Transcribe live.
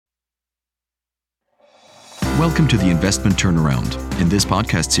Welcome to the Investment Turnaround. In this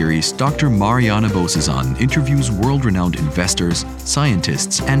podcast series, Dr. Mariana Bosazan interviews world-renowned investors,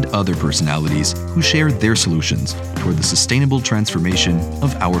 scientists, and other personalities who share their solutions toward the sustainable transformation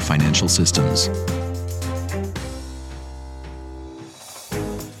of our financial systems.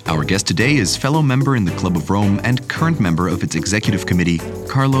 Our guest today is fellow member in the Club of Rome and current member of its executive committee,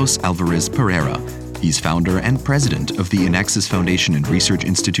 Carlos Alvarez-Pereira. He's founder and president of the Inaxis Foundation and Research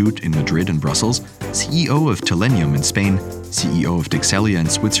Institute in Madrid and Brussels, CEO of Telenium in Spain, CEO of Dexelia in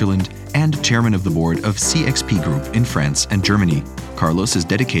Switzerland, and chairman of the board of CXP Group in France and Germany. Carlos is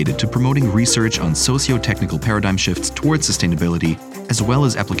dedicated to promoting research on socio-technical paradigm shifts towards sustainability, as well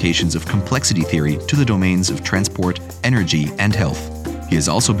as applications of complexity theory to the domains of transport, energy, and health. He has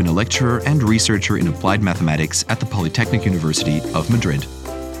also been a lecturer and researcher in applied mathematics at the Polytechnic University of Madrid.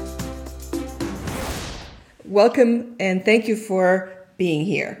 Welcome and thank you for being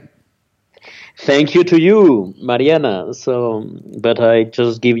here. Thank you to you, Mariana. But I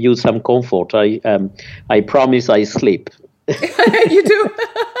just give you some comfort. I promise I sleep. You do?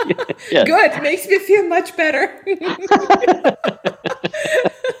 Yeah. Good. Makes me feel much better.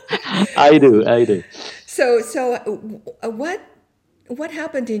 I do. So what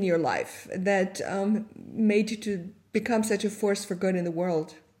happened in your life that made you to become such a force for good in the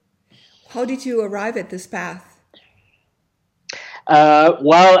world? How did you arrive at this path?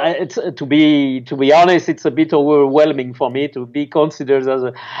 To be honest, it's a bit overwhelming for me to be considered as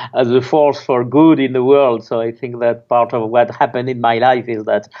a force for good in the world. So I think that part of what happened in my life is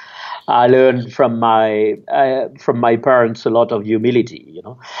that I learned from my parents a lot of humility.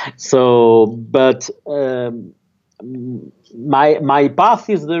 My path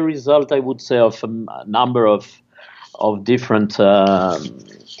is the result, I would say, of a number of different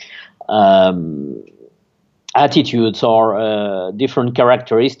attitudes or different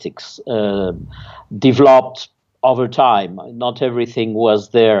characteristics developed over time. Not everything was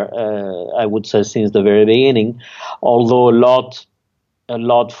there, I would say, since the very beginning, although a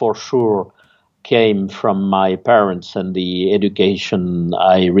lot for sure came from my parents and the education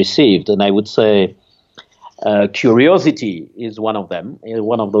I received. And I would say curiosity is one of them,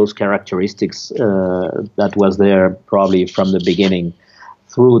 one of those characteristics that was there probably from the beginning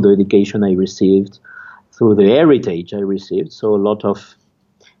through the education I received, through the heritage I received. So a lot of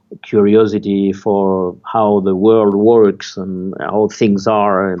curiosity for how the world works and how things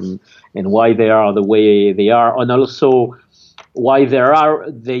are and why they are the way they are, and also why they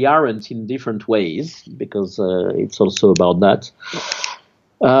aren't in different ways, because it's also about that.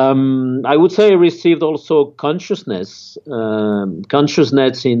 I would say I received also consciousness in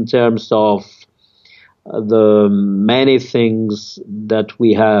terms of the many things that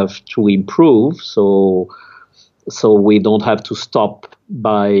we have to improve, so we don't have to stop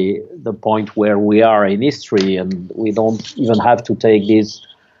by the point where we are in history, and we don't even have to take this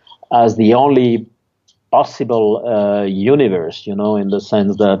as the only possible universe, in the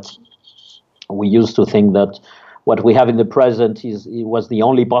sense that we used to think that what we have in the present was the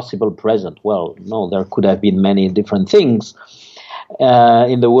only possible present. Well, no, there could have been many different things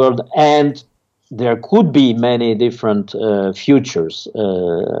in the world, and there could be many different futures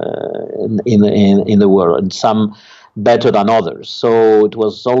in the world, and some better than others. So it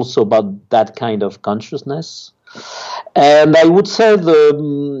was also about that kind of consciousness. And I would say the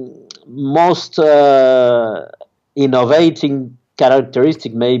most innovating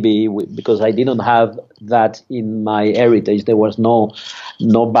characteristic, maybe because I didn't have that in my heritage, there was no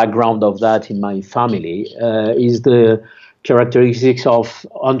background of that in my family, is the characteristics of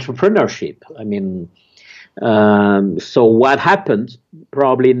entrepreneurship. I mean, so what happened?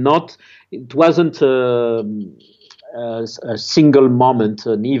 Probably not. It wasn't a single moment,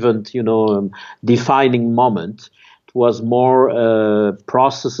 an event, defining moment. It was more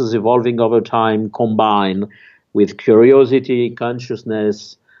processes evolving over time, combined with curiosity,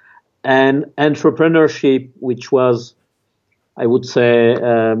 consciousness, and entrepreneurship, which was, I would say,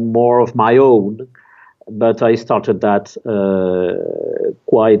 more of my own. But I started that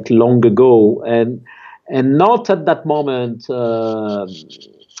quite long ago, and not at that moment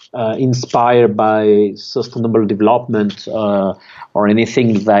inspired by sustainable development or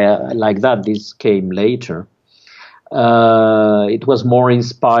anything like that. This came later. It was more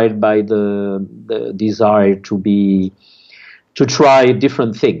inspired by the desire to try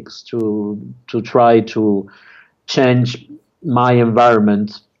different things, to try to change my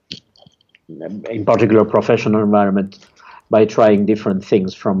environment, in particular professional environment, by trying different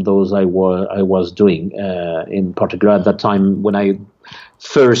things from those I was doing. In particular, at that time when I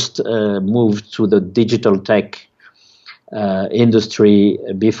first moved to the digital tech industry.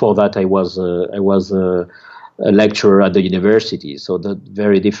 Before that, I was a lecturer at the university. So that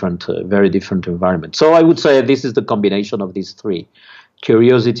very different environment. So I would say this is the combination of these three: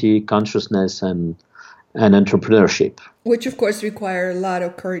 curiosity, consciousness, and entrepreneurship. Which, of course, require a lot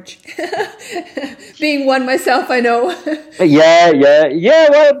of courage. Being one myself, I know. Yeah.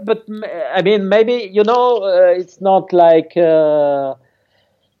 Well, but I mean, maybe, it's not like, I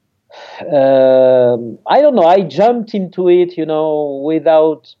don't know. I jumped into it,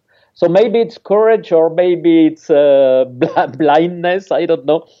 without. So maybe it's courage, or maybe it's blindness. I don't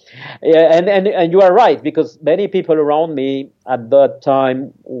know. Yeah, and you are right, because many people around me at that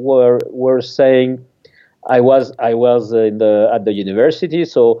time were saying, I was at the university,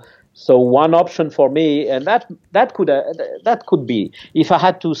 so one option for me, and that could be, if I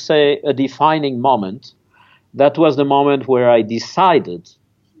had to say a defining moment, that was the moment where I decided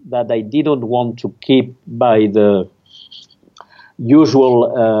that I didn't want to keep by the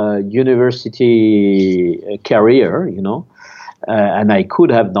usual university career, and I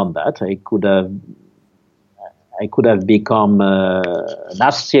could have done that. I could have become an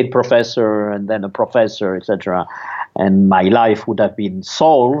associate professor and then a professor, etc., and my life would have been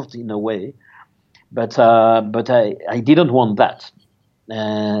solved in a way. But I didn't want that,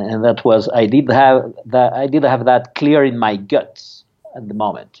 and that was I did have that clear in my guts at the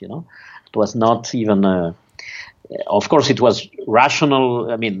moment. It was not even. Of course, it was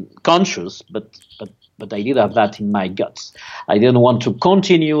rational. I mean, conscious, but I did have that in my guts. I didn't want to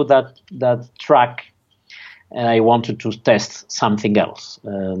continue that track. And I wanted to test something else.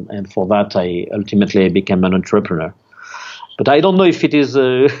 And for that, I ultimately became an entrepreneur. But I don't know if it is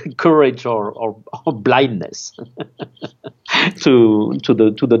courage or blindness to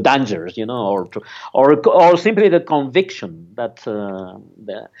the dangers, or simply the conviction that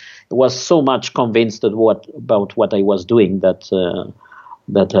was so much convinced about what I was doing that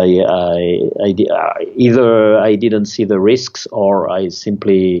either I didn't see the risks, or I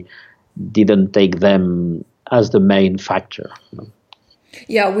simply didn't take them as the main factor.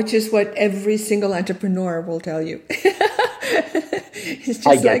 Yeah, which is what every single entrepreneur will tell you. It's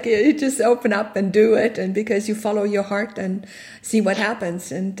just like you just open up and do it, and because you follow your heart and see what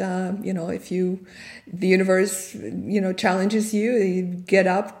happens. And if the universe challenges you, you get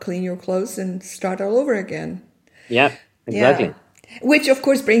up, clean your clothes, and start all over again. Yeah, exactly. Yeah. Which of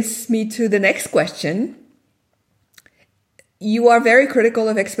course brings me to the next question. You are very critical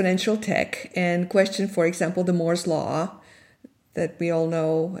of exponential tech and question, for example, the Moore's Law that we all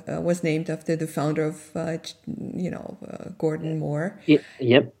know was named after the founder of, Gordon Moore. Yep.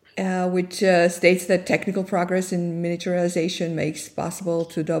 Which states that technical progress in miniaturization makes possible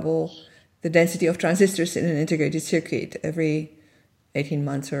to double the density of transistors in an integrated circuit every 18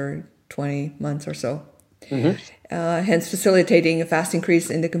 months or 20 months or so. Mm-hmm. Hence facilitating a fast increase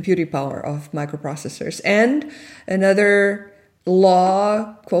in the computing power of microprocessors. And another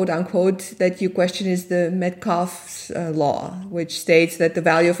law, quote unquote, that you question is the Metcalfe's law, which states that the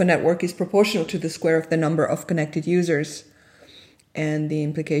value of a network is proportional to the square of the number of connected users and the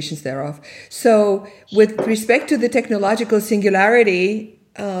implications thereof. So with respect to the technological singularity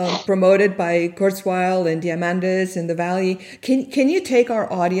promoted by Kurzweil and Diamandis and the Valley, can you take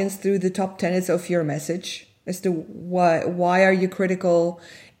our audience through the top tenets of your message as to why are you critical,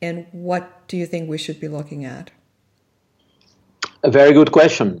 and what do you think we should be looking at? A very good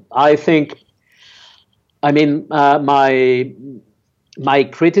question. I think, my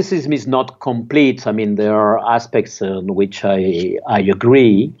criticism is not complete. I mean, there are aspects on which I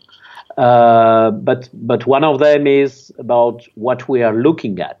agree, but one of them is about what we are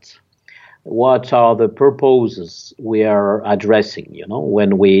looking at. What are the purposes we are addressing?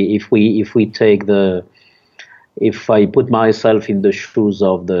 If I put myself in the shoes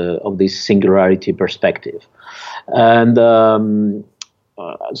of this singularity perspective. And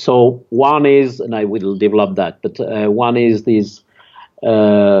so one is, and I will develop that, but one is this,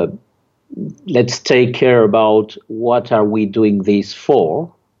 let's take care about what are we doing this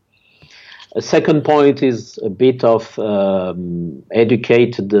for. A second point is a bit of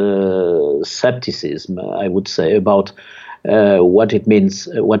educated skepticism, I would say, about what means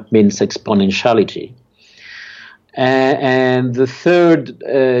exponentiality. And the third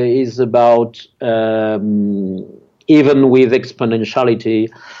is about even with exponentiality,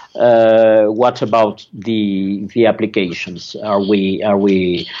 what about the applications? Are we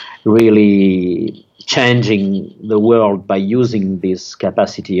really changing the world by using this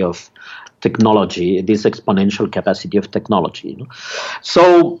capacity of technology, this exponential capacity of technology?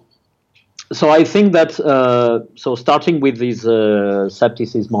 So I think that starting with this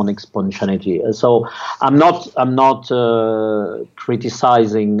skepticism on exponentiality. So I'm not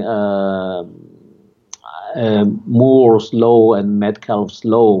criticizing Moore's law and Metcalfe's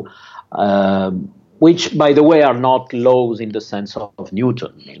law, which, by the way, are not laws in the sense of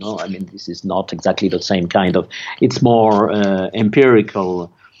Newton. I mean, this is not exactly the same kind of. It's more empirical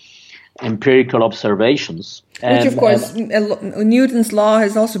observations. Which, of course, Newton's law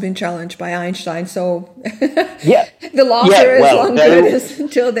has also been challenged by Einstein. So yeah, the laws are as long good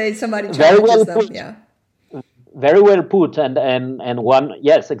until somebody challenges them. Yeah. Very well put, and one,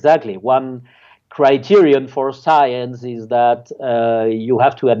 yes, exactly. One criterion for science is that you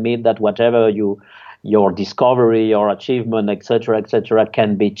have to admit that whatever your discovery or achievement, etc.,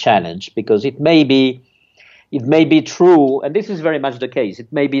 can be challenged, because it may be true, and this is very much the case.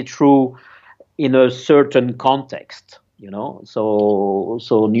 It may be true in a certain context,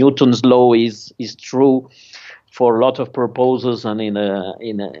 So Newton's law is true for a lot of purposes, and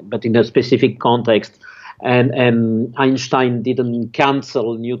but in a specific context. And Einstein didn't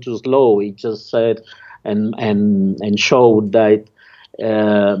cancel Newton's law. He just said and showed that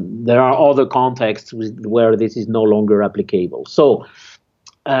there are other contexts where this is no longer applicable. So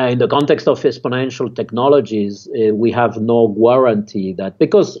in the context of exponential technologies, we have no guarantee that,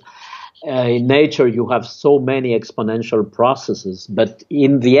 because in nature you have so many exponential processes, but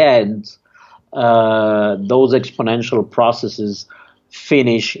in the end, those exponential processes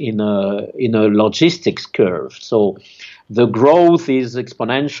finish in a logistics curve. So the growth is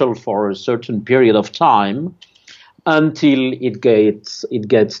exponential for a certain period of time until it gets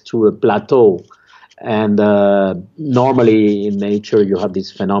to a plateau. And normally in nature you have this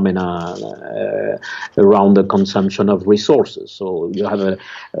phenomena around the consumption of resources. So you have a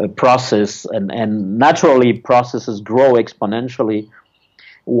process, and naturally processes grow exponentially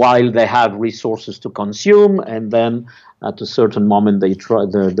while they have resources to consume, and then at a certain moment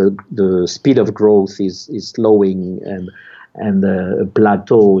the speed of growth is slowing, and the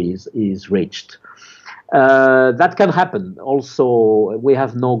plateau is reached. That can happen. Also, we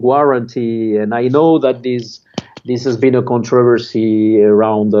have no guarantee, and I know that this has been a controversy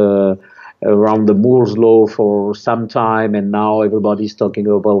around the Moore's law for some time, and now everybody's talking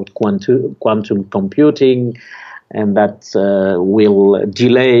about quantum computing, and that will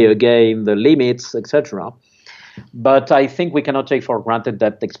delay again the limits, etc. But I think we cannot take for granted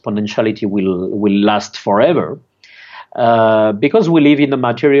that exponentiality will last forever, because we live in a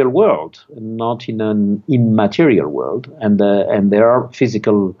material world, not in an immaterial world, and there are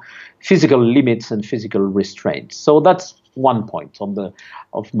physical limits and physical restraints. So that's one point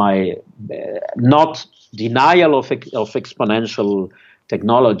of my not denial of exponential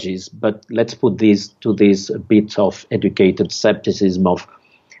technologies, but let's put this a bit of educated skepticism of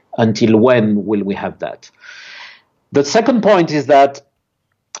until when will we have that. The second point is that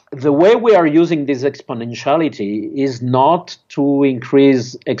the way we are using this exponentiality is not to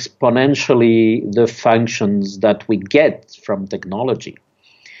increase exponentially the functions that we get from technology.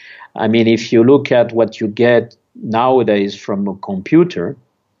 I mean, if you look at what you get nowadays from a computer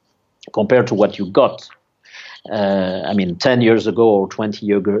compared to what you got 10 years ago or 20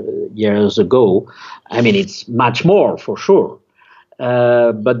 years ago, I mean, it's much more for sure.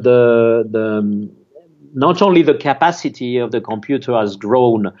 But the not only the capacity of the computer has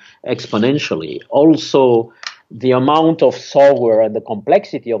grown exponentially, also the amount of software and the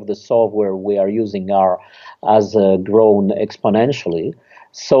complexity of the software we are using has grown exponentially.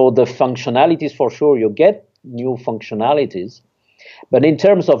 So the functionalities, for sure, you get new functionalities. But in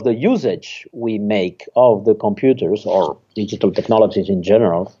terms of the usage we make of the computers or digital technologies in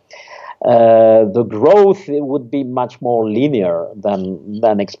general, the growth would be much more linear than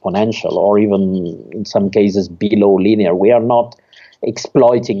exponential, or even in some cases below linear. We are not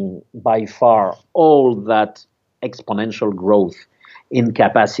exploiting by far all that exponential growth in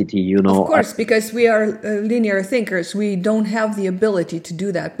capacity, Of course, because we are linear thinkers, we don't have the ability to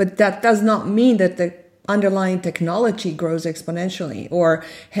do that. But that does not mean that the underlying technology grows exponentially or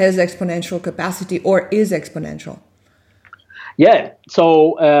has exponential capacity or is exponential. Yeah.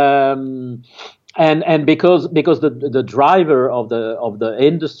 So and because the driver of the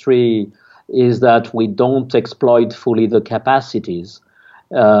industry is that we don't exploit fully the capacities,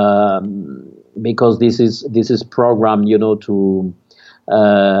 because this is programmed, to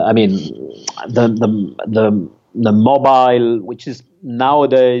the mobile, which is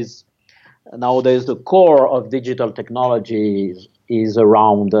nowadays the core of digital technology is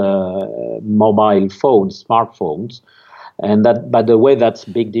around mobile phones, smartphones. And that, by the way, that's a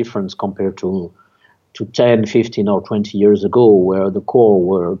big difference compared to 10, 15 or 20 years ago, where the core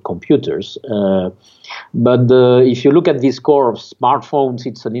were computers. But if you look at this core of smartphones,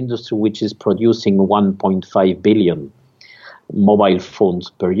 it's an industry which is producing 1.5 billion mobile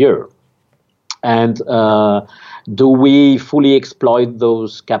phones per year. And do we fully exploit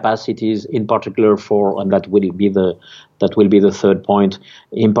those capacities, in particular and that will be the third point,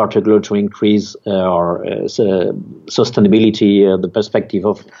 in particular to increase our sustainability, the perspective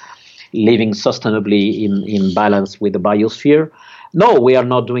of living sustainably in balance with the biosphere? No, we are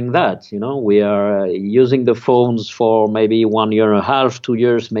not doing that. We are using the phones for maybe 1 year and a half, 2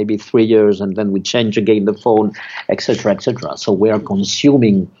 years, maybe 3 years, and then we change again the phone, etc., etc. So we are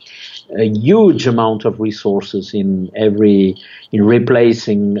consuming a huge amount of resources in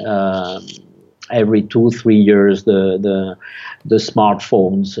replacing every 2-3 years the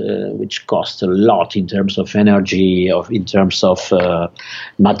smartphones, which cost a lot in terms of energy, in terms of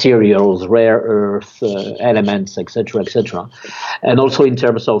materials, rare earth elements, etc., etc., and also in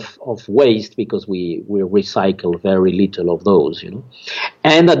terms of waste, because we recycle very little of those,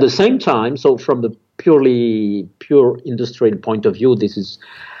 And at the same time, so from the pure industrial point of view, this is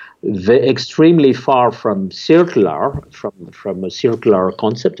extremely far from circular, from a circular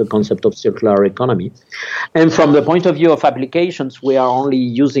concept, a concept of circular economy. And from the point of view of applications, we are only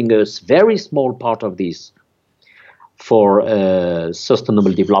using a very small part of this for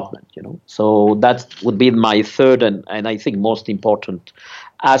sustainable development, So that would be my third and I think most important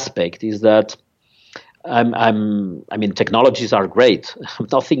aspect, is that technologies are great.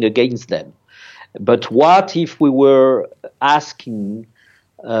 Nothing against them. But what if we were asking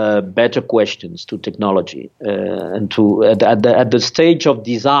better questions to technology and to at the stage of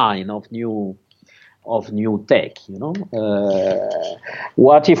design of new tech?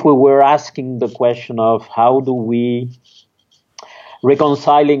 What if we were asking the question of how do we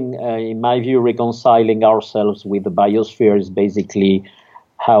in my view, reconciling ourselves with the biosphere is basically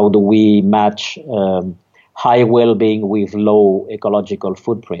how do we match high well-being with low ecological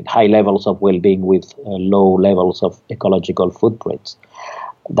footprint, high levels of well-being with low levels of ecological footprints.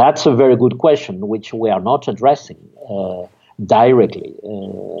 That's a very good question, which we are not addressing directly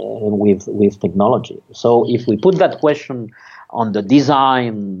with technology. So if we put that question on the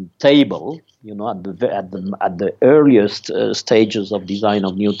design table, at the earliest stages of design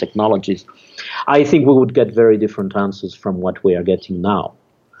of new technologies, I think we would get very different answers from what we are getting now.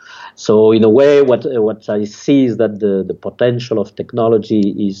 So in a way, what I see is that the potential of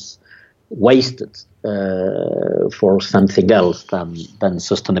technology is wasted for something else than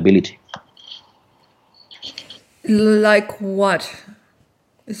sustainability. Like what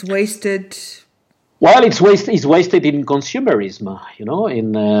is wasted? Well, it's wasted in consumerism,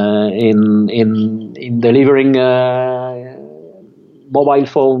 in delivering mobile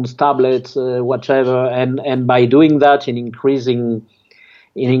phones, tablets, whatever, and by doing that, in increasing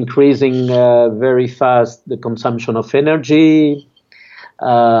very fast the consumption of energy,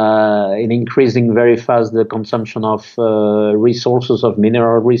 in increasing very fast the consumption of resources, of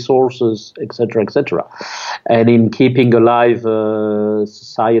mineral resources, etc., etc., and in keeping alive a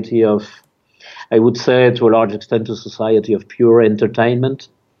society of, I would say, to a large extent, a society of pure entertainment,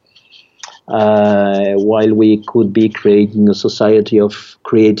 while we could be creating a society of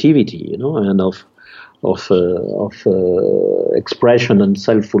creativity, and of expression and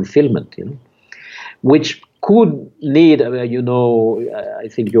self-fulfillment, which could need, I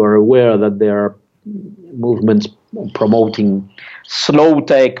think you are aware that there are movements promoting slow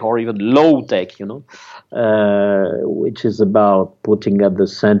tech or even low tech, which is about putting at the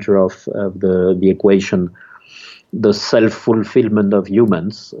center of the equation the self-fulfillment of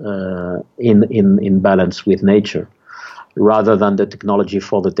humans in balance with nature, rather than the technology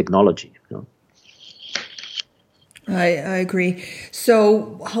for the technology. I agree.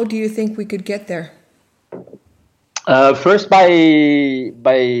 So how do you think we could get there? First,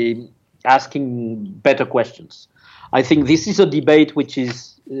 by asking better questions. I think this is a debate which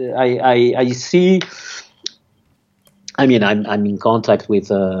is I see. I mean, I'm in contact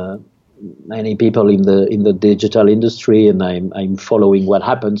with many people in the digital industry, and I'm following what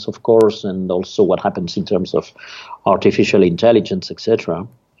happens, of course, and also what happens in terms of artificial intelligence, etc.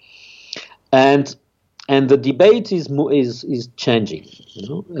 And the debate is changing.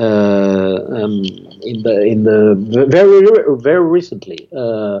 In the very recently,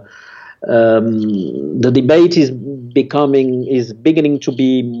 the debate is beginning to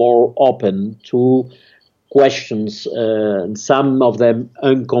be more open to questions, some of them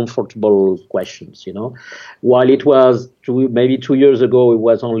uncomfortable questions. While it was maybe 2 years ago, it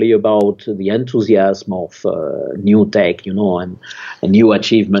was only about the enthusiasm of new tech, and new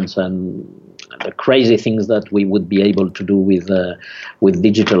achievements and the crazy things that we would be able to do with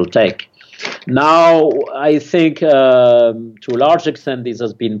digital tech. Now, I think to a large extent this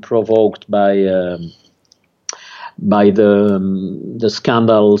has been provoked by the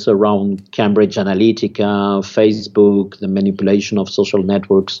scandals around Cambridge Analytica, Facebook, the manipulation of social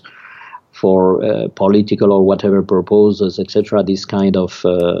networks for political or whatever purposes, etc. These kind of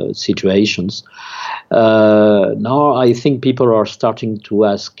situations. Now I think people are starting to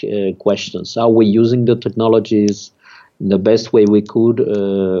ask questions. Are we using the technologies in the best way we could?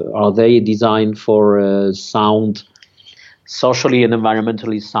 Are they designed for sound, socially and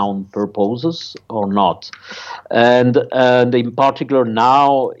environmentally sound purposes or not? And in particular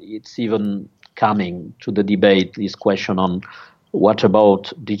now it's even coming to the debate, this question on what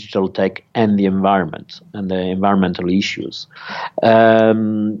about digital tech and the environment and the environmental issues.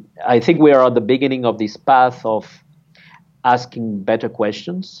 I think we are at the beginning of this path of asking better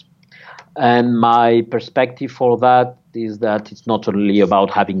questions. And my perspective for that is that it's not only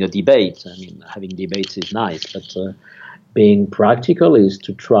about having a debate. I mean, having debates is nice, but being practical is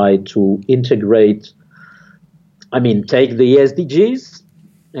to try to integrate, take the SDGs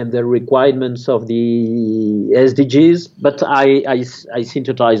and the requirements of the SDGs, but I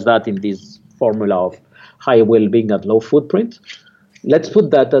synthesize that in this formula of high well-being at low footprint. Let's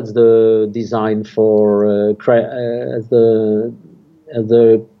put that as the design for as the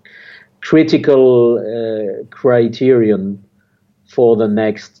critical criterion for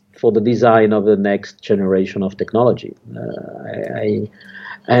the design of the next generation of technology.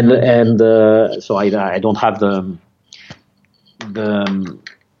 So I don't have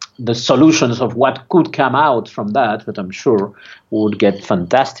the solutions of what could come out from that, but I'm sure we would get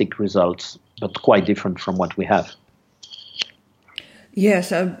fantastic results, but quite different from what we have.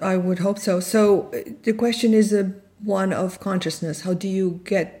 Yes, I would hope so. So the question is one of consciousness. How do you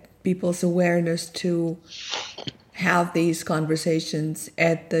get people's awareness to have these conversations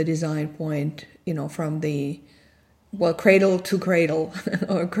at the design point, from the, cradle to cradle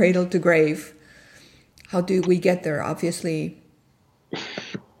or cradle to grave? How do we get there? Obviously.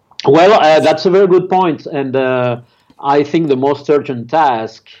 Well, that's a very good point. And I think the most urgent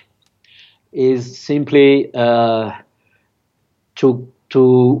task is simply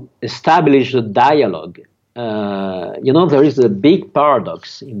to establish a dialogue. There is a big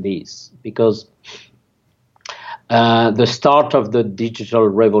paradox in this, because the start of the digital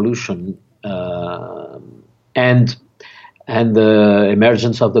revolution and the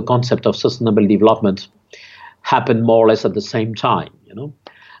emergence of the concept of sustainable development happened more or less at the same time.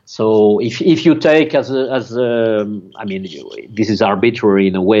 So if you take this is arbitrary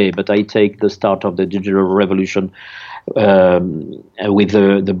in a way, but I take the start of the digital revolution with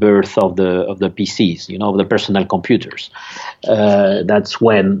the birth of the PCs, of the personal computers. That's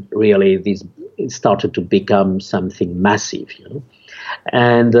when really this started to become something massive,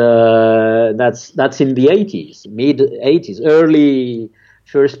 and that's in the 80s, mid 80s, early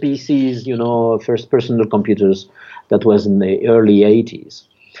first PCs, first personal computers. That was in the early 80s.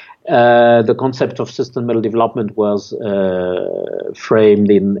 The concept of sustainable development was framed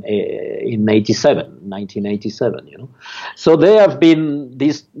in 1987. So they have been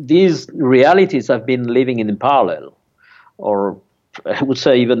these realities have been living in parallel, or I would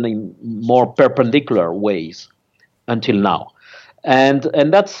say even in more perpendicular ways until now, and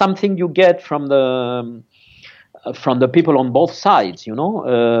that's something you get from the people on both sides.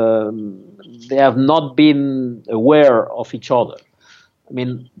 They have not been aware of each other.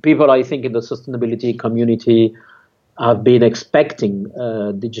 People, I think, in the sustainability community have been expecting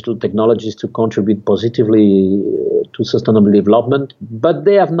digital technologies to contribute positively to sustainable development, but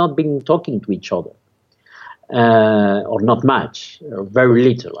they have not been talking to each other, or not much, or very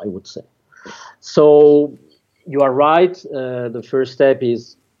little, I would say. So you are right. The first step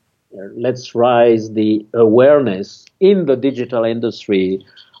is let's raise the awareness in the digital industry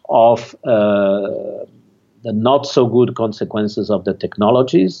of the not so good consequences of the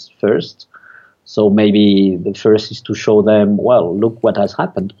technologies first. So maybe the first is to show them, well, look what has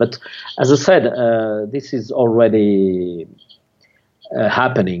happened. But as I said, this is already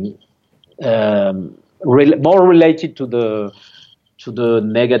happening, more related to the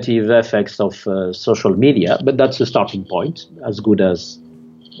negative effects of social media. But that's a starting point, as good as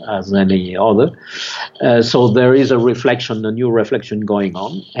any other. So there is a new reflection going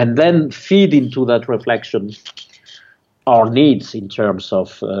on, and then feed into that reflection our needs in terms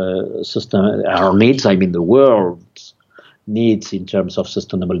of the world's needs in terms of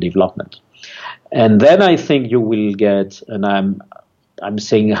sustainable development. And then I think you will get, and I'm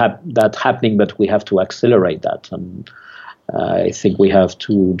saying that happening, but we have to accelerate that. And I think we have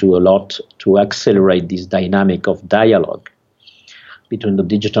to do a lot to accelerate this dynamic of dialogue between the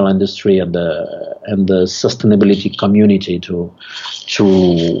digital industry and the sustainability community to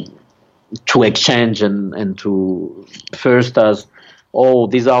to exchange and to first as, oh,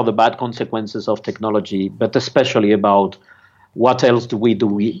 these are the bad consequences of technology, but especially about what else could we do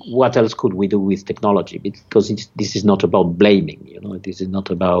with technology? Because this is not about blaming, this is not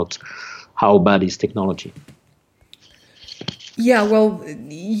about how bad is technology. Yeah, well,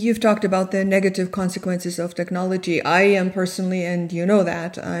 you've talked about the negative consequences of technology. I am personally, and you know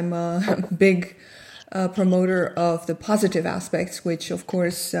that, I'm a big promoter of the positive aspects, which of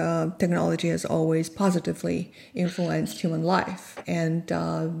course technology has always positively influenced human life, and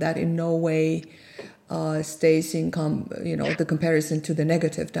that in no way stays in the comparison to the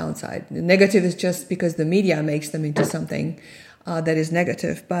negative downside. The negative is just because the media makes them into something that is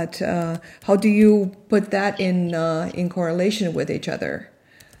negative. But how do you put that in correlation with each other?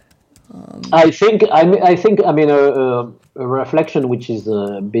 I think a reflection which is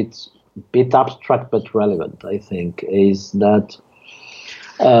a bit abstract but relevant, I think, is that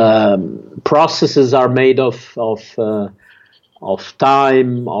processes are made of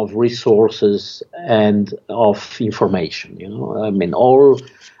time, of resources, and of information. All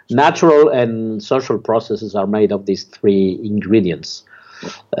natural and social processes are made of these three ingredients.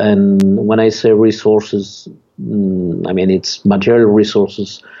 And when I say resources, it's material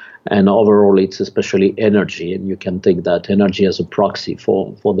resources, and overall it's especially energy, and you can take that energy as a proxy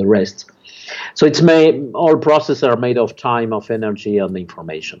for the rest. So all processes are made of time, of energy, and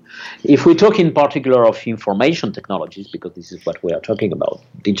information. If we talk in particular of information technologies, because this is what we are talking about,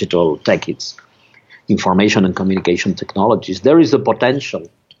 digital tech, it's information and communication technologies, there is a potential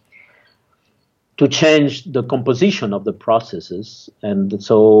to change the composition of the processes, and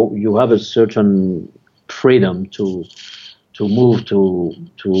so you have a certain freedom to move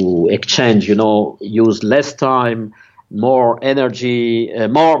to exchange, use less time, more energy,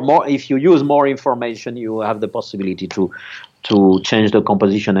 more. If you use more information, you have the possibility to change the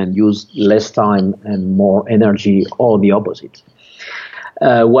composition and use less time and more energy, or the opposite.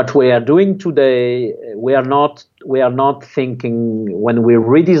 What we are doing today, we are not thinking, when we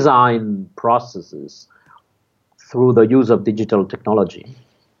redesign processes through the use of digital technology,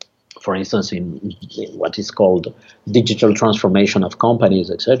 for instance, in what is called digital transformation of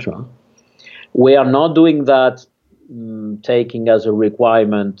companies, etc. We are not doing that taking as a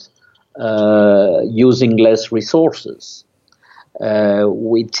requirement using less resources.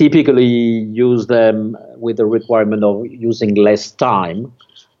 We typically use them with the requirement of using less time,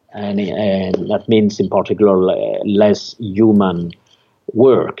 and that means in particular less human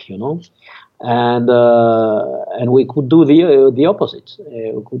work, and we could do the opposite.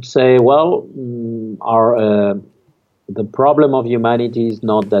 We could say, well, the problem of humanity is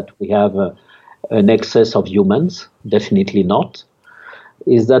not that we have an excess of humans, definitely not,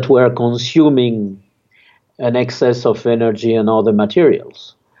 is that we are consuming an excess of energy and other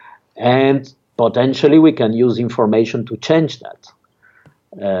materials. And potentially we can use information to change that.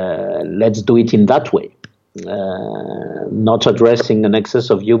 Let's do it in that way. Not addressing an excess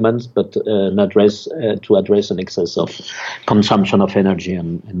of humans, but to address an excess of consumption of energy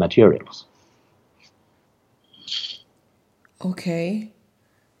and materials. Okay.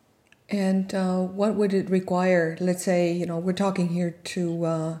 And what would it require? Let's say, we're talking here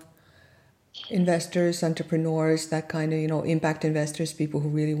to investors, entrepreneurs, that kind of, impact investors, people who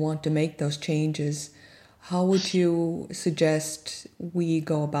really want to make those changes. How would you suggest we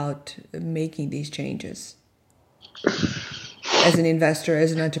go about making these changes? As an investor,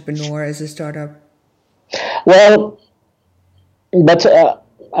 as an entrepreneur, as a startup? Well, but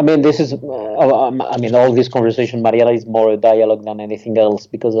this is, all this conversation, Mariela, is more a dialogue than anything else,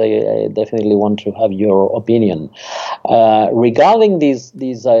 because I definitely want to have your opinion regarding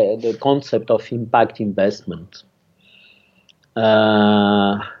the concept of impact investment.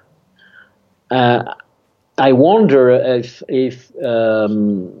 I wonder if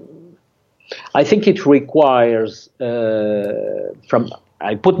I think it requires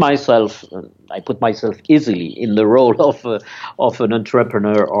I put myself easily in the role of an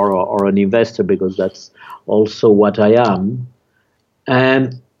entrepreneur or an investor, because that's also what I am,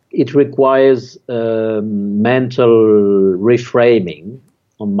 and it requires mental reframing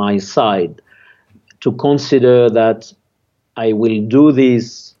on my side to consider that I will do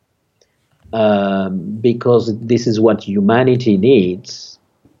this because this is what humanity needs,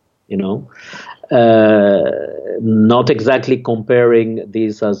 not exactly comparing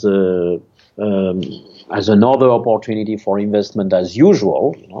this as another opportunity for investment as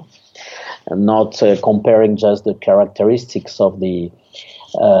usual, and not comparing just the characteristics of the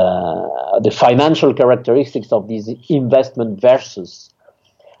financial characteristics of these investment versus,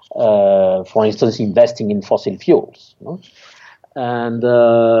 for instance, investing in fossil fuels. And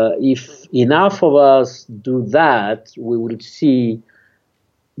if enough of us do that, we will see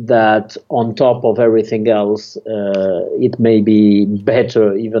that on top of everything else, it may be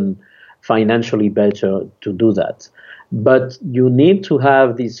better, even financially better, to do that. But you need to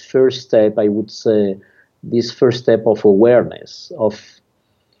have this first step, I would say, this first step of awareness, of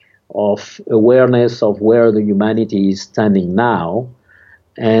awareness of where the humanity is standing now,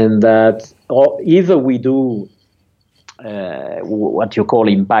 and that either we do what you call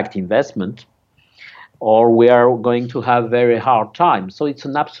impact investment, or we are going to have very hard times. So it's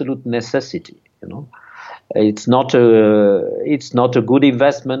an absolute necessity. It's not a good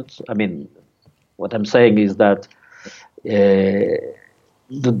investment. I mean, what I'm saying is that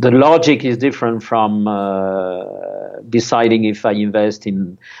the logic is different from deciding if I invest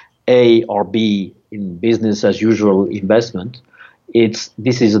in A or B in business as usual investment.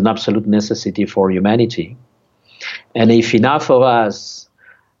 This is an absolute necessity for humanity. And if enough of us,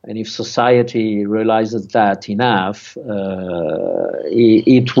 and if society realizes that enough,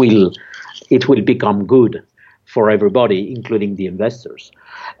 it will become good for everybody, including the investors.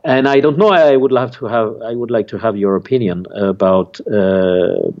 And I don't know. I would like to have your opinion about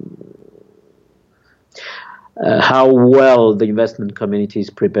how well the investment community is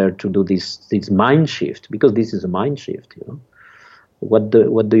prepared to do this mind shift, because this is a mind shift. What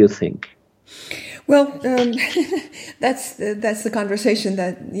do you think? Well, that's the conversation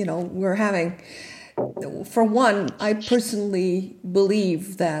that we're having. For one, I personally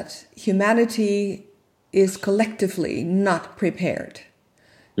believe that humanity is collectively not prepared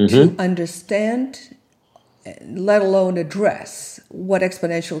to understand, let alone address, what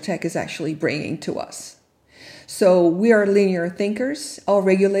exponential tech is actually bringing to us. So we are linear thinkers. Our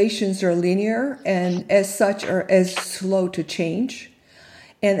regulations are linear and as such are as slow to change.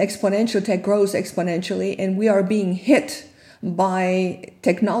 And exponential tech grows exponentially, and we are being hit by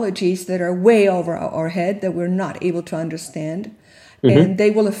technologies that are way over our head that we're not able to understand. And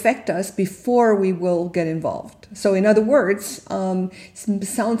they will affect us before we will get involved. So in other words,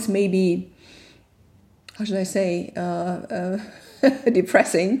 sounds maybe, how should I say,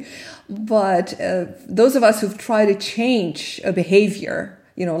 depressing, but those of us who've tried to change a behavior,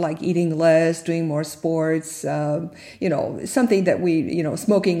 like eating less, doing more sports, something that we,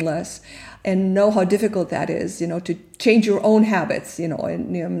 smoking less, and know how difficult that is, to change your own habits,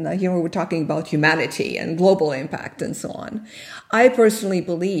 and here we're talking about humanity and global impact and so on. I personally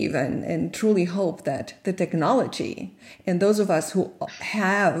believe and truly hope that the technology and those of us who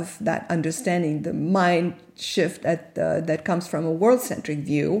have that understanding, the mind shift that comes from a world-centric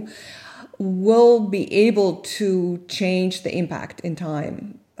view, will be able to change the impact in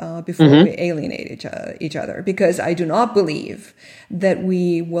time before we alienate each other. Because I do not believe that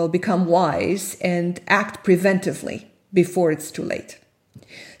we will become wise and act preventively before it's too late.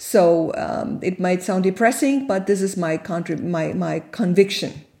 So it might sound depressing, but this is my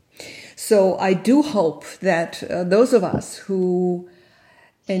conviction. So I do hope that those of us who,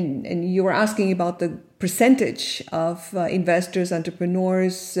 and you were asking about the percentage of investors,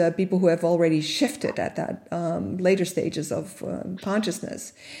 entrepreneurs, people who have already shifted at that later stages of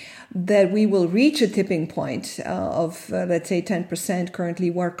consciousness, that we will reach a tipping point of, let's say, 10%. Currently,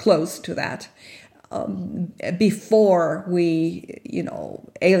 we're close to that before we,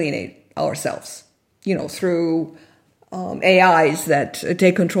 alienate ourselves, through AIs that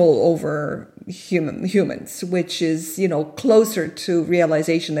take control over humans, which is, closer to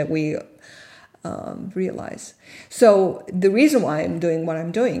realization that we realize. So the reason why I'm doing what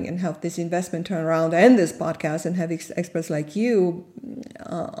I'm doing and have this investment turnaround and this podcast and have experts like you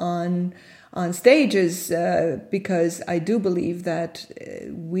on stage is because I do believe that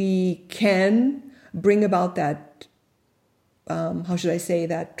we can bring about that, how should I say,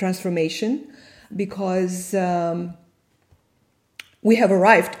 that transformation, because we have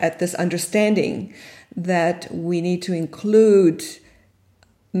arrived at this understanding that we need to include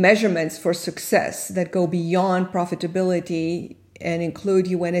measurements for success that go beyond profitability and include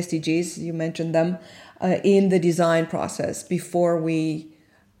UN SDGs, you mentioned them, in the design process before we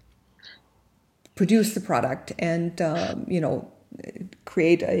produce the product and,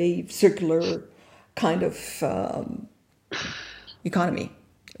 create a circular kind of economy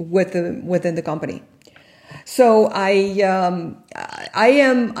within the company. So I'm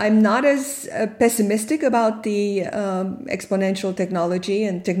not as pessimistic about the exponential technology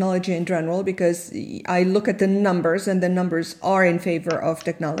and technology in general, because I look at the numbers and the numbers are in favor of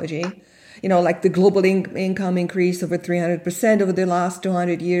technology. like the global income increased over 300% over the last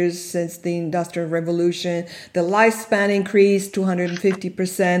 200 years since the Industrial Revolution. The lifespan increased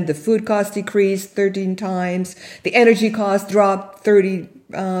 250%. The food cost decreased 13 times. The energy cost dropped 30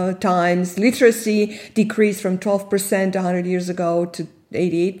 times. Literacy decreased from 12% 100 years ago to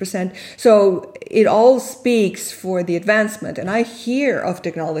 88%. So it all speaks for the advancement. And I hear of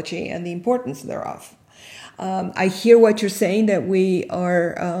technology and the importance thereof. I hear what you're saying, that we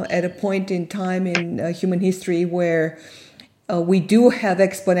are at a point in time in human history where we do have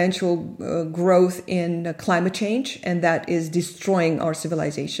exponential growth in climate change, and that is destroying our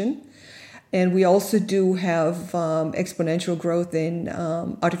civilization. And we also do have exponential growth in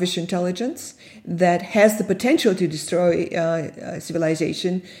artificial intelligence that has the potential to destroy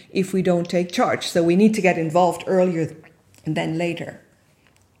civilization if we don't take charge. So we need to get involved earlier than later.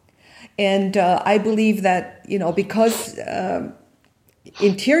 And I believe that, because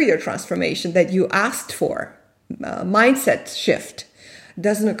interior transformation that you asked for, mindset shift,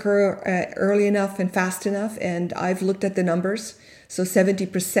 doesn't occur early enough and fast enough. And I've looked at the numbers. So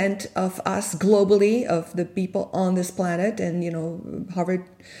 70% of us globally, of the people on this planet, and,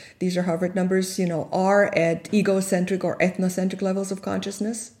 these are Harvard numbers, are at egocentric or ethnocentric levels of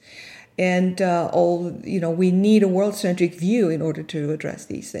consciousness. And, we need a world-centric view in order to address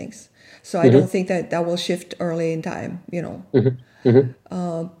these things. So I don't think that will shift early in time,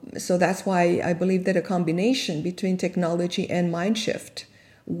 So that's why I believe that a combination between technology and mind shift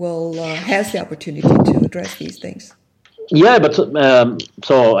has the opportunity to address these things. Yeah, but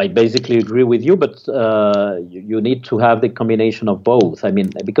so I basically agree with you, but you need to have the combination of both. I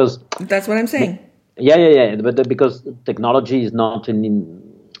mean, because that's what I'm saying. Yeah. But because technology is not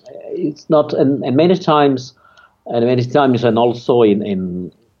it's not, and many times, and also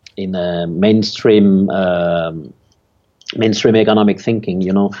in mainstream economic thinking,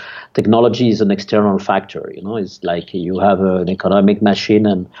 technology is an external factor. It's like you have an economic machine,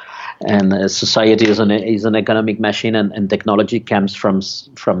 and society is an economic machine, and technology comes from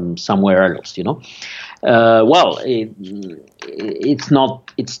somewhere else. It's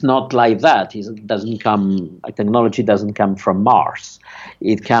not like that. Technology doesn't come from Mars.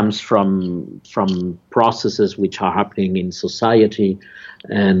 It comes from processes which are happening in society,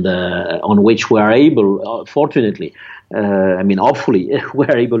 and on which we are able, fortunately, hopefully, we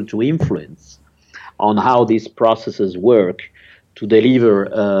are able to influence on how these processes work to deliver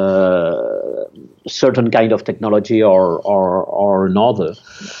certain kind of technology or another.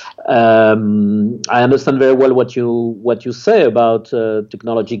 I understand very well what you say about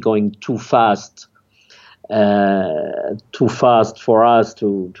technology going too fast for us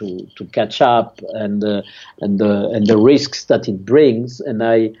to catch up, and the risks that it brings. And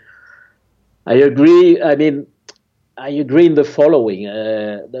I agree. I agree in the following: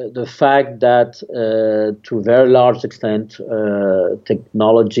 the fact that to a very large extent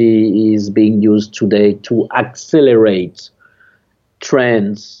technology is being used today to accelerate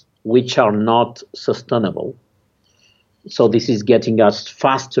trends which are not sustainable. So this is getting us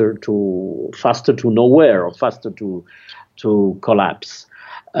faster to nowhere, or faster to collapse.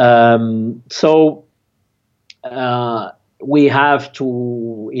 So we have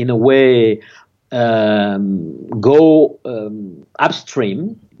to, in a way, go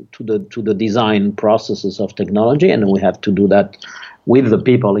upstream to the design processes of technology, and we have to do that with the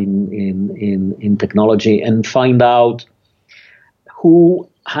people in technology, and find out who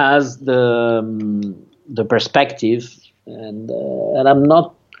has the perspective. And I'm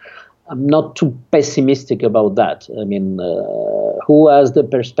not too pessimistic about that. Who has the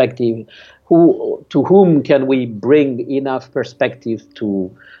perspective? To whom can we bring enough perspective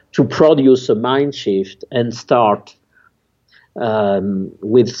to produce a mind shift and start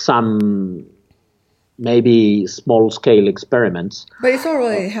with some maybe small scale experiments? But it's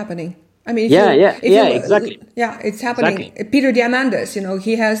already happening. Exactly. Yeah, it's happening. Exactly. Peter Diamandis,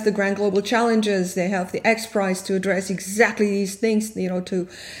 he has the Grand Global Challenges. They have the X Prize to address exactly these things, to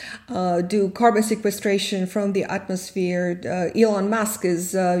do carbon sequestration from the atmosphere. Elon Musk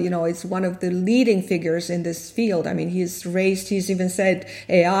is one of the leading figures in this field. He's even said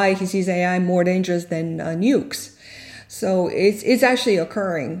he sees AI more dangerous than nukes. So it's actually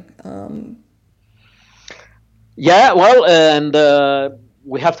occurring.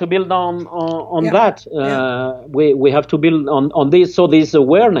 We have to build on that. We have to build on this. So this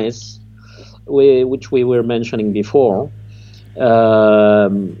awareness, which we were mentioning before,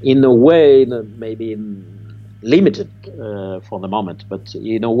 in a way, maybe limited for the moment, but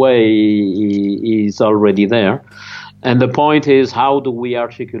in a way is already there. And the point is, how do we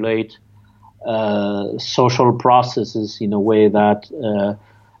articulate social processes in a way that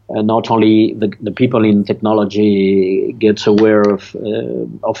not only the people in technology gets aware of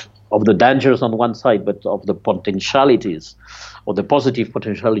the dangers on one side, but of the potentialities or the positive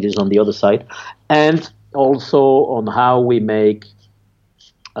potentialities on the other side, and also on how we make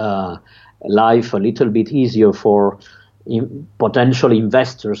life a little bit easier for potential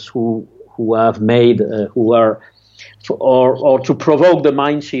investors who have made who are or to provoke the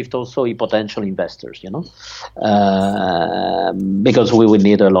mind shift also in potential investors, because we will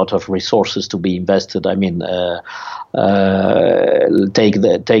need a lot of resources to be invested. I mean, take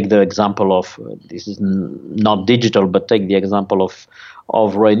the example of, this is not digital, but take the example of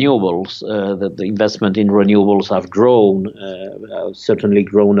renewables. The investment in renewables have grown, certainly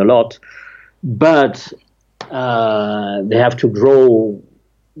grown a lot, but they have to grow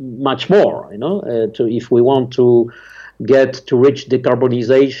much more, if we want to get to reach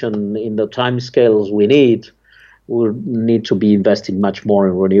decarbonization in the timescales we need. We'll need to be investing much more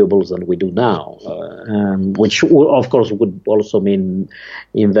in renewables than we do now, which of course would also mean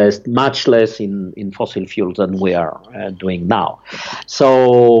invest much less in fossil fuels than we are doing now.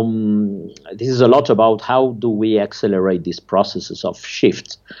 So this is a lot about how do we accelerate these processes of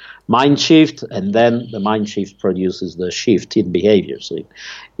shift, mind shift, and then the mind shift produces the shift in behaviors,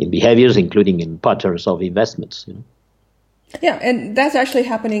 including in patterns of investments. Yeah, and that's actually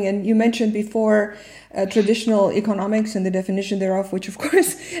happening. And you mentioned before traditional economics and the definition thereof, which of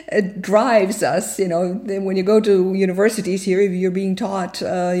course drives us. When you go to universities here, you're being taught,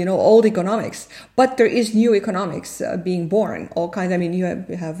 old economics, but there is new economics being born. All kinds. I mean, you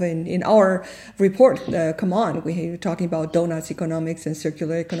have in our report, come on, we're talking about donuts economics and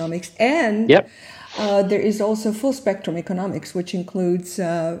circular economics, and yep. There is also full spectrum economics, which includes,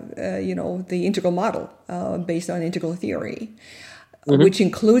 the integral model based on integral theory, which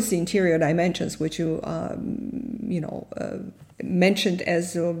includes the interior dimensions, which you, mentioned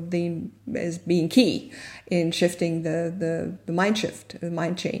as being key in shifting the mind shift, the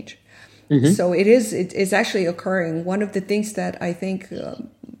mind change. So it's actually occurring. One of the things that I think,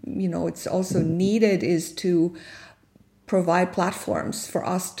 it's also needed is to provide platforms for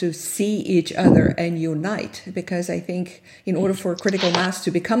us to see each other and unite, because I think in order for critical mass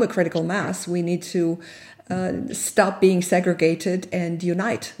to become a critical mass, we need to stop being segregated and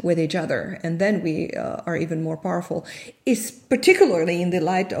unite with each other, and then we are even more powerful. Is particularly in the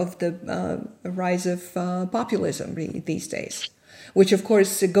light of the rise of populism these days, which of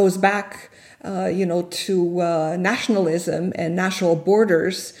course goes back, to nationalism and national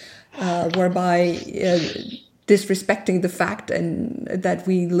borders, whereby disrespecting the fact and that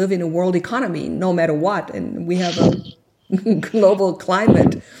we live in a world economy no matter what, and we have a global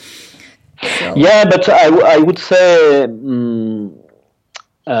climate. So. Yeah, but I would say,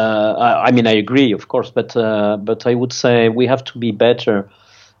 I agree, of course, but I would say we have to be better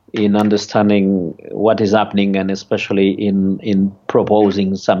in understanding what is happening, and especially in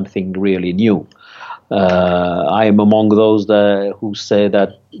proposing something really new. I am among those who say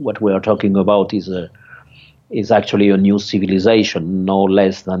that what we are talking about is actually a new civilization, no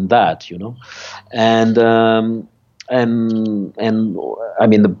less than that, and I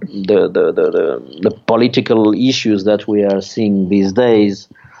mean the political issues that we are seeing these days,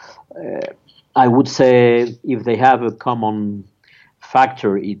 I would say if they have a common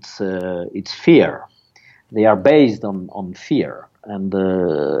factor, it's fear. They are based on fear and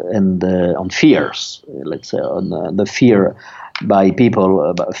on fears. Let's say on the fear by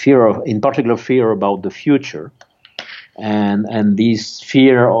people, in particular fear about the future, and this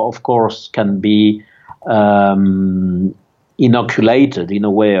fear, of course, can be inoculated in a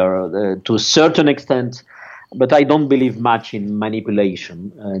way, or to a certain extent. But I don't believe much in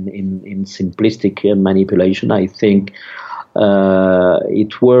manipulation and in simplistic manipulation. I think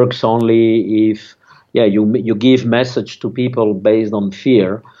it works only if you give message to people based on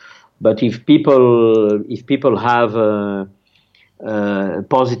fear. But if people have a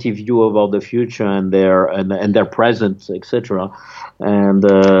positive view about the future and their present, etc., and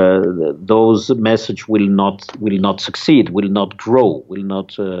those message will not succeed, will not grow, will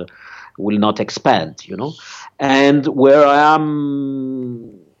not expand, And where I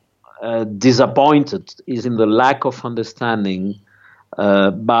am disappointed is in the lack of understanding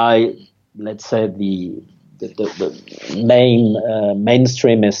by, let's say, the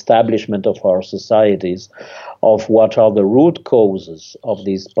mainstream establishment of our societies of what are the root causes of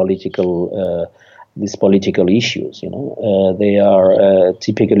these political issues. They are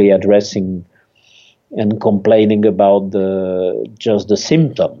typically addressing and complaining about just the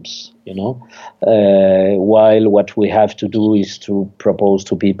symptoms. While what we have to do is to propose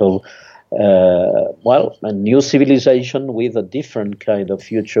to people a new civilization with a different kind of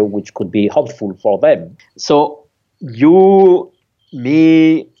future, which could be hopeful for them. So you,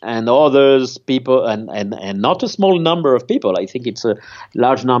 me, and others, people, and not a small number of people, I think it's a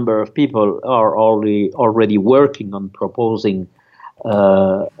large number of people, are already working on proposing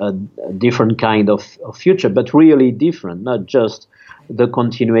a different kind of future, but really different, not just the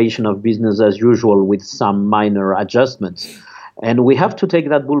continuation of business as usual with some minor adjustments. And we have to take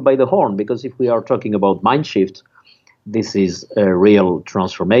that bull by the horn, because if we are talking about mind shift, this is a real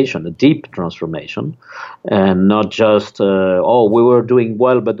transformation, a deep transformation, and not just, we were doing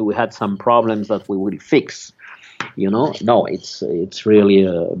well, but we had some problems that we will fix. No, it's really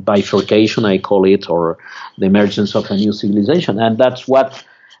a bifurcation, I call it, or the emergence of a new civilization, and that's what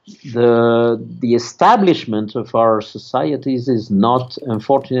the establishment of our societies is not,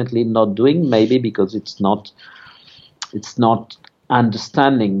 unfortunately, not doing. Maybe because it's not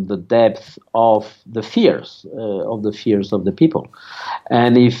understanding the depth of the fears of the people,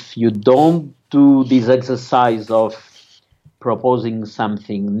 and if you don't do this exercise of proposing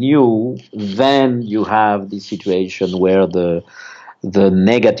something new, then you have the situation where the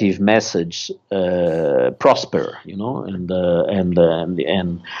negative message prosper, and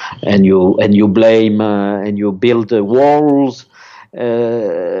you blame and you build walls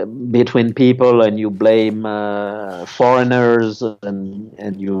between people, and you blame foreigners,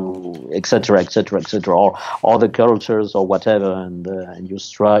 and you etc etc, or other cultures or whatever, and you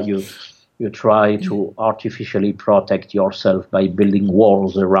try to artificially protect yourself by building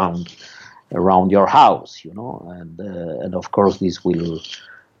walls around your house, and of course this will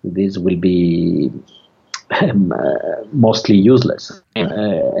be mostly useless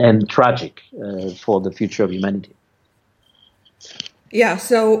and tragic for the future of humanity. Yeah,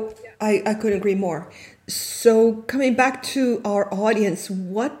 so I couldn't agree more. So coming back to our audience,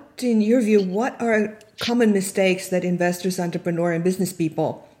 what, in your view, what are common mistakes that investors, entrepreneurs, and business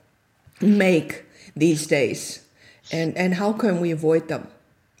people make these days, and how can we avoid them?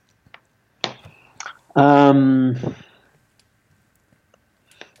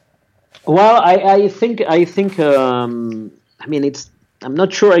 Well, I think I'm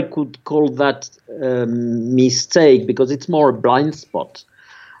not sure I could call that mistake, because it's more a blind spot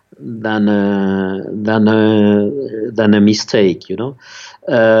than a mistake,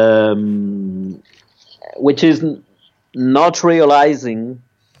 which is not realizing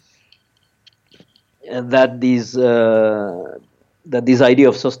that this idea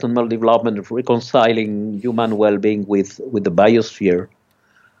of sustainable development, of reconciling human well-being with the biosphere,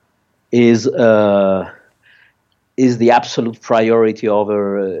 is the absolute priority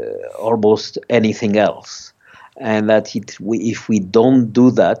over almost anything else, and that if we don't do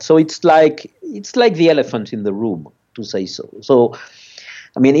that, so it's like the elephant in the room, to say so. So,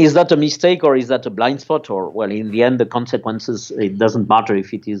 is that a mistake, or is that a blind spot, or, well, in the end, the consequences, it doesn't matter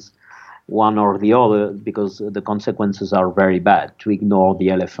if it is one or the other, because the consequences are very bad, to ignore the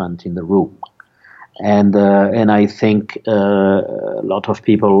elephant in the room. And I think a lot of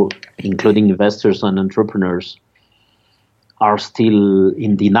people, including investors and entrepreneurs, are still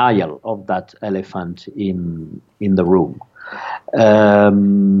in denial of that elephant in the room.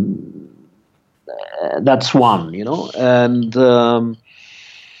 That's one, and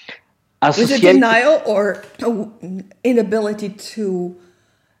is it denial or inability to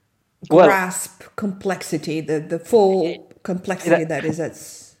grasp complexity, the full complexity that is at?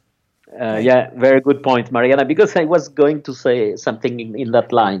 Yeah, very good point, Mariana, because I was going to say something in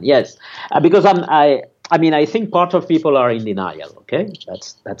that line. Yes, because I think part of people are in denial. Okay,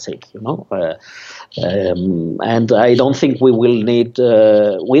 that's it. And I don't think we will need.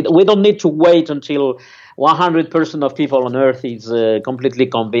 We don't need to wait until 100% of people on Earth is completely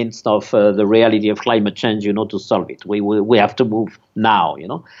convinced of the reality of climate change, to solve it. We have to move now.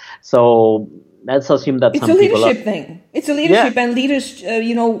 So let's assume that it's a leadership thing. It's a leadership, and leaders,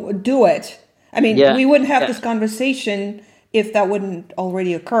 do it. We wouldn't have this conversation if that wouldn't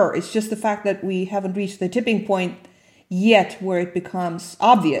already occur. It's just the fact that we haven't reached the tipping point yet where it becomes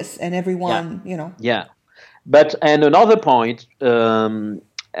obvious and everyone, Yeah. But, and another point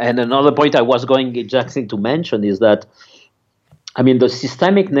I was going exactly to mention is that, the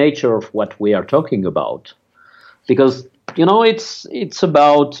systemic nature of what we are talking about, because, it's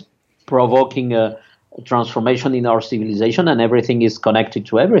about provoking a transformation in our civilization, and everything is connected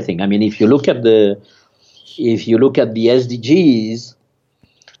to everything. If you look at the SDGs,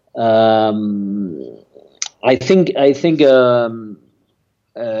 I think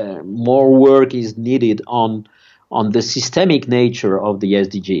more work is needed on the systemic nature of the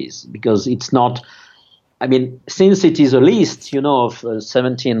SDGs, because it's not I mean, since it is a list, of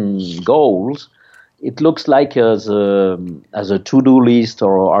 17 goals, it looks like as a to-do list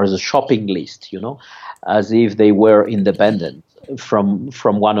or as a shopping list, as if they were independent from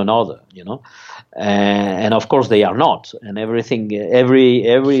one another, and of course they are not. And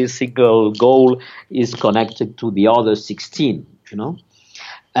every single goal is connected to the other 16,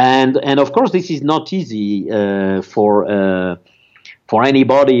 and of course this is not easy for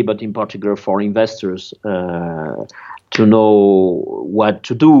anybody, but in particular for investors, to know what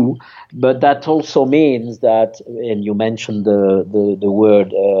to do. But that also means that, and you mentioned the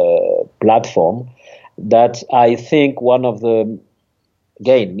word platform, that I think one of the,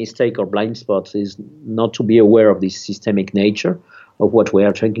 again, mistake or blind spots is not to be aware of the systemic nature of what we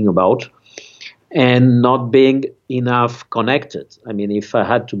are talking about and not being enough connected. I mean, if I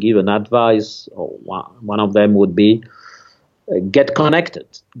had to give an advice, or one of them would be, get connected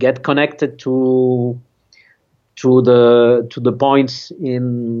to the points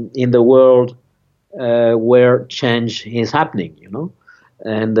in the world where change is happening,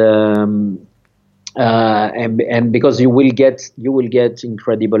 and because you will get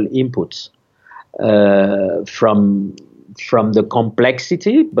incredible inputs from the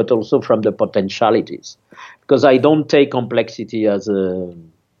complexity, but also from the potentialities. Because I don't take complexity as a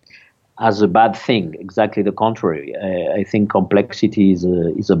bad thing. Exactly the contrary. I think complexity is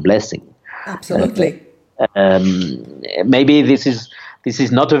a blessing. Absolutely. Maybe this is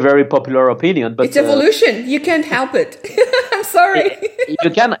not a very popular opinion, but it's evolution. You can't help it. I'm sorry.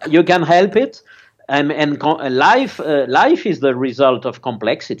 You can help it, and life is the result of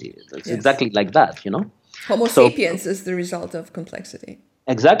complexity. It's exactly like that, Homo sapiens is the result of complexity.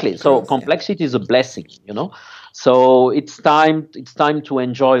 Exactly. So complexity is a blessing, So it's time to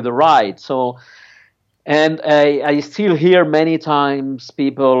enjoy the ride. So. And I still hear many times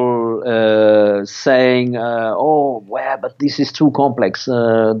people saying, "Oh, well, but this is too complex.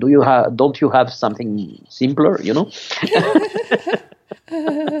 Don't you have something simpler?"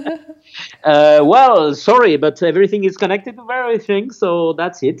 Well, sorry, but everything is connected to everything, so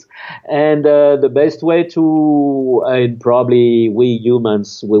that's it. And the best way to, and probably we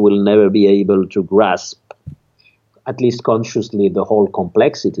humans, we will never be able to grasp, at least consciously, the whole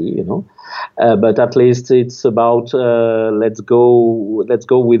complexity, but at least it's about let's go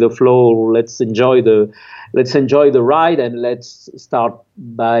with the flow. Let's enjoy the ride, and let's start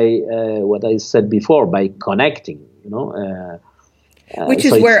by what I said before, by connecting, which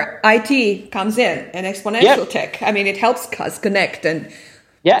is where IT comes in, and exponential tech. I mean, it helps us connect, and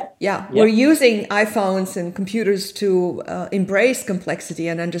we're using iPhones and computers to embrace complexity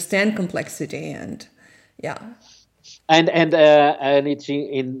and understand complexity, and And it,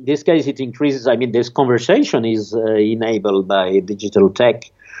 in this case, it increases. I mean, this conversation is enabled by digital tech,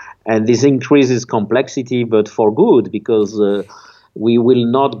 and this increases complexity, but for good, because we will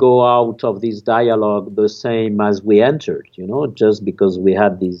not go out of this dialogue the same as we entered. Just because we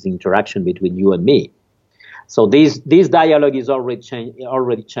had this interaction between you and me. So this dialogue is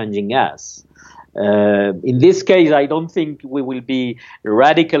already changing us. In this case, I don't think we will be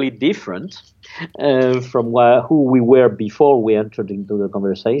radically different from who we were before we entered into the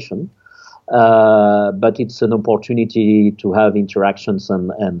conversation. But it's an opportunity to have interactions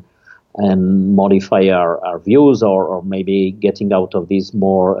and modify our views, or maybe getting out of this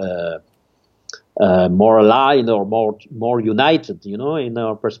more aligned or more united, in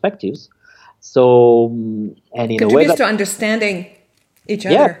our perspectives. So, and in contributes a way to understanding each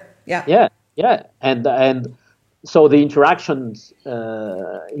other. Yeah, and so the interactions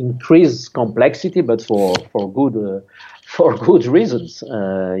increase complexity, but for good reasons,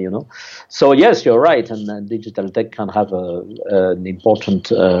 So yes, you're right, and digital tech can have an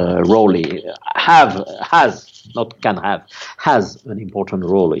important role. Has an important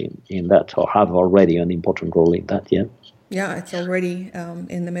role in that, or have already an important role in that. Yeah. Yeah, it's already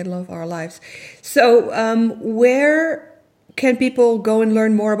in the middle of our lives. So, where can people go and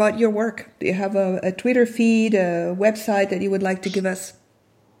learn more about your work? Do you have a Twitter feed, a website that you would like to give us?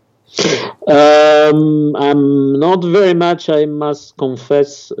 I'm not very much, I must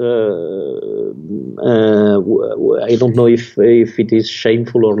confess. I don't know if it is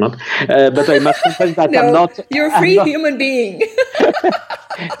shameful or not, but I must confess that no, I'm not. You're a free human being.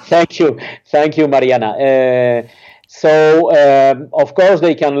 Thank you, Mariana. So of course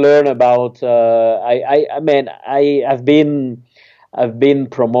they can learn about. I've been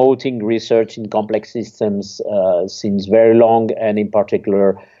promoting research in complex systems since very long, and in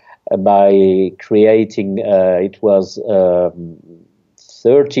particular by creating. It was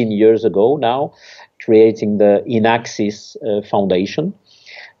 13 years ago now, creating the Inaxis Foundation.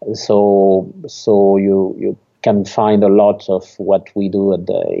 So you can find a lot of what we do at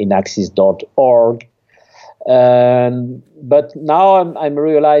the inaxis.org. But now I'm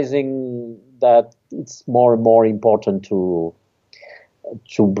realizing that it's more and more important to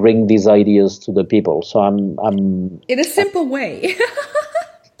bring these ideas to the people. So I'm in a simple way.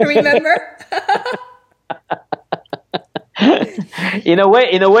 Remember? in a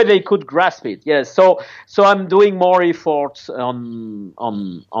way they could grasp it. Yes. So I'm doing more efforts on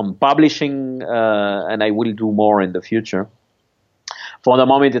publishing, and I will do more in the future. For the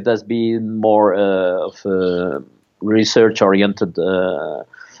moment, it has been more of research-oriented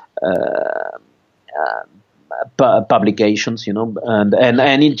publications,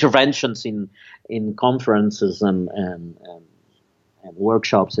 and interventions in conferences and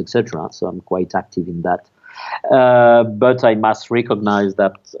workshops, etc. So I'm quite active in that. But I must recognize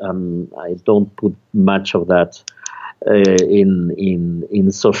that I don't put much of that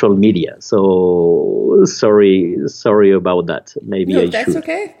in social media. So sorry about that. Maybe No, I that's should.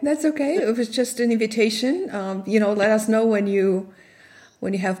 okay. That's okay. It was just an invitation. Let us know when you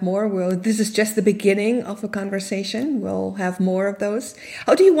have more. This is just the beginning of a conversation. We'll have more of those.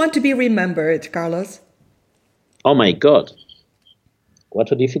 How do you want to be remembered, Carlos? Oh my God,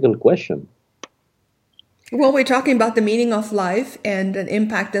 what a difficult question. Well, we're talking about the meaning of life and an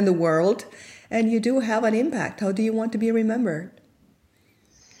impact in the world, and you do have an impact. How do you want to be remembered?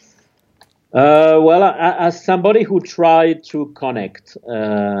 Well, as somebody who tried to connect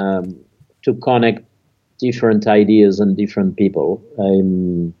different ideas and different people,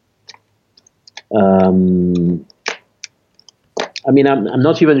 I'm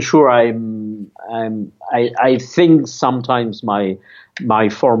not even sure. I think sometimes my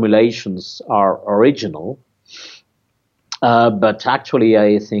formulations are original, but actually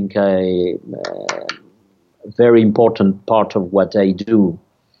I think a very important part of what I do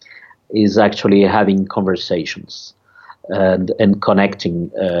is actually having conversations and connecting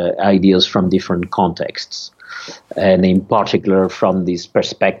ideas from different contexts, and in particular from this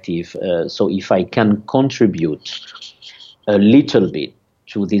perspective. So if I can contribute a little bit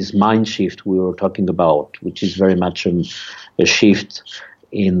to this mind shift we were talking about, which is very much a shift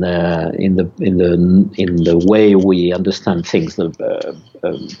in the way we understand things, the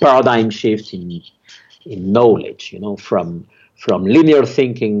paradigm shift in knowledge, from linear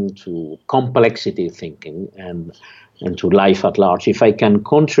thinking to complexity thinking and to life at large. If I can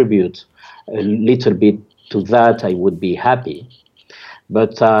contribute a little bit to that, I would be happy.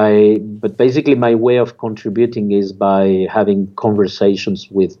 But basically my way of contributing is by having conversations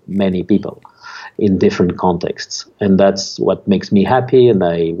with many people in different contexts. And that's what makes me happy. And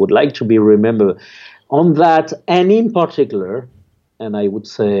I would like to be remembered on that. And in particular, and I would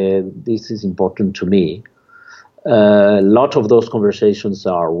say this is important to me, a lot of those conversations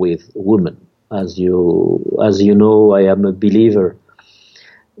are with women. As you know, I am a believer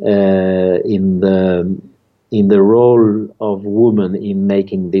in the role of women in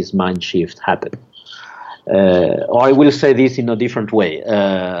making this mind shift happen. Or I will say this in a different way.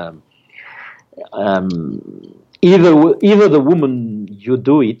 Either the woman you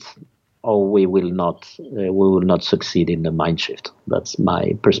do it, or we will not succeed in the mind shift. That's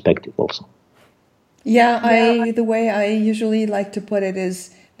my perspective also. Yeah, the way I usually like to put it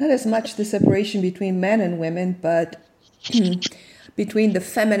is not as much the separation between men and women, but between the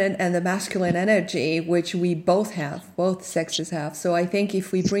feminine and the masculine energy, which we both sexes have. So I think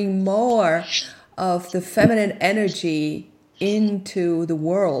if we bring more of the feminine energy into the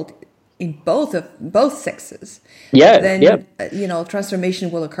world in both sexes, then transformation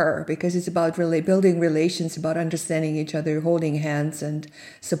will occur, because it's about really building relations, about understanding each other, holding hands, and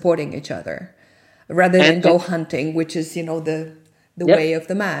supporting each other, rather than go hunting, which is the way of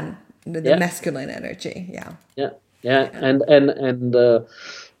the man, the masculine energy. Yeah, and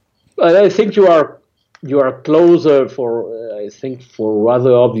I think you are closer for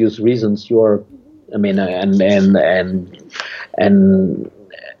rather obvious reasons. You are,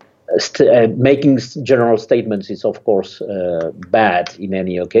 making general statements is of course bad in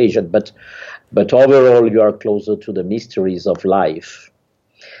any occasion, but overall you are closer to the mysteries of life.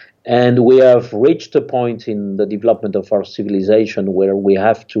 And we have reached a point in the development of our civilization where we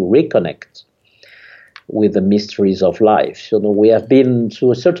have to reconnect with the mysteries of life. We have been,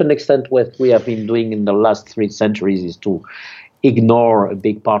 to a certain extent, what we have been doing in the last 3 centuries is to ignore a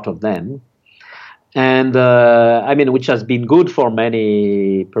big part of them. And which has been good for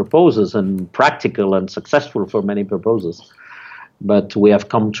many purposes and practical and successful for many purposes. But we have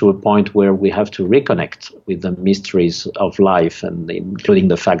come to a point where we have to reconnect with the mysteries of life, and including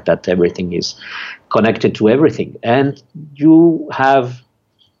the fact that everything is connected to everything. And you have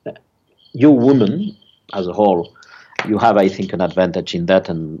you women as a whole, you have, I think, an advantage in that,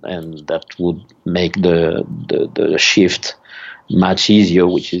 and that would make the shift much easier,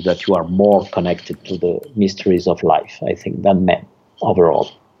 which is that you are more connected to the mysteries of life, I think, than men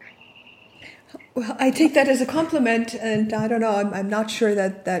overall. Well, I take that as a compliment, and I don't know, I'm not sure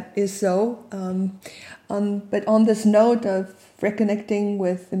that is so. But on this note of reconnecting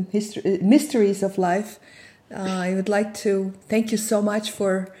with the mysteries of life, I would like to thank you so much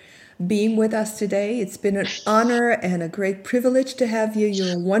for being with us today. It's been an honor and a great privilege to have you.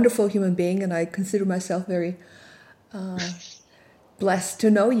 You're a wonderful human being, and I consider myself very blessed to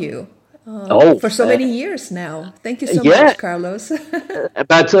know you. For so many years now. Thank you so much, Carlos.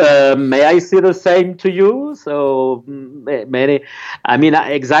 But may I say the same to you? So many, I mean,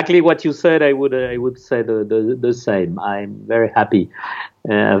 exactly what you said. I would say the same. I'm very happy.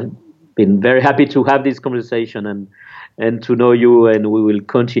 Been very happy to have this conversation and to know you, and we will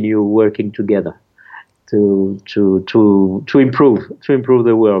continue working together to improve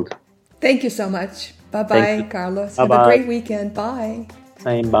the world. Thank you so much. Bye-bye, Carlos. Bye-bye. Have a great weekend. Bye.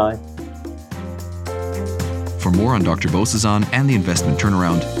 Same. Bye. For more on Dr. Bossezon and the investment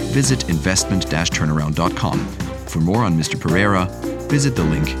turnaround, visit investment-turnaround.com. For more on Mr. Pereira, visit the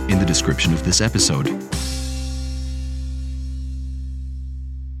link in the description of this episode.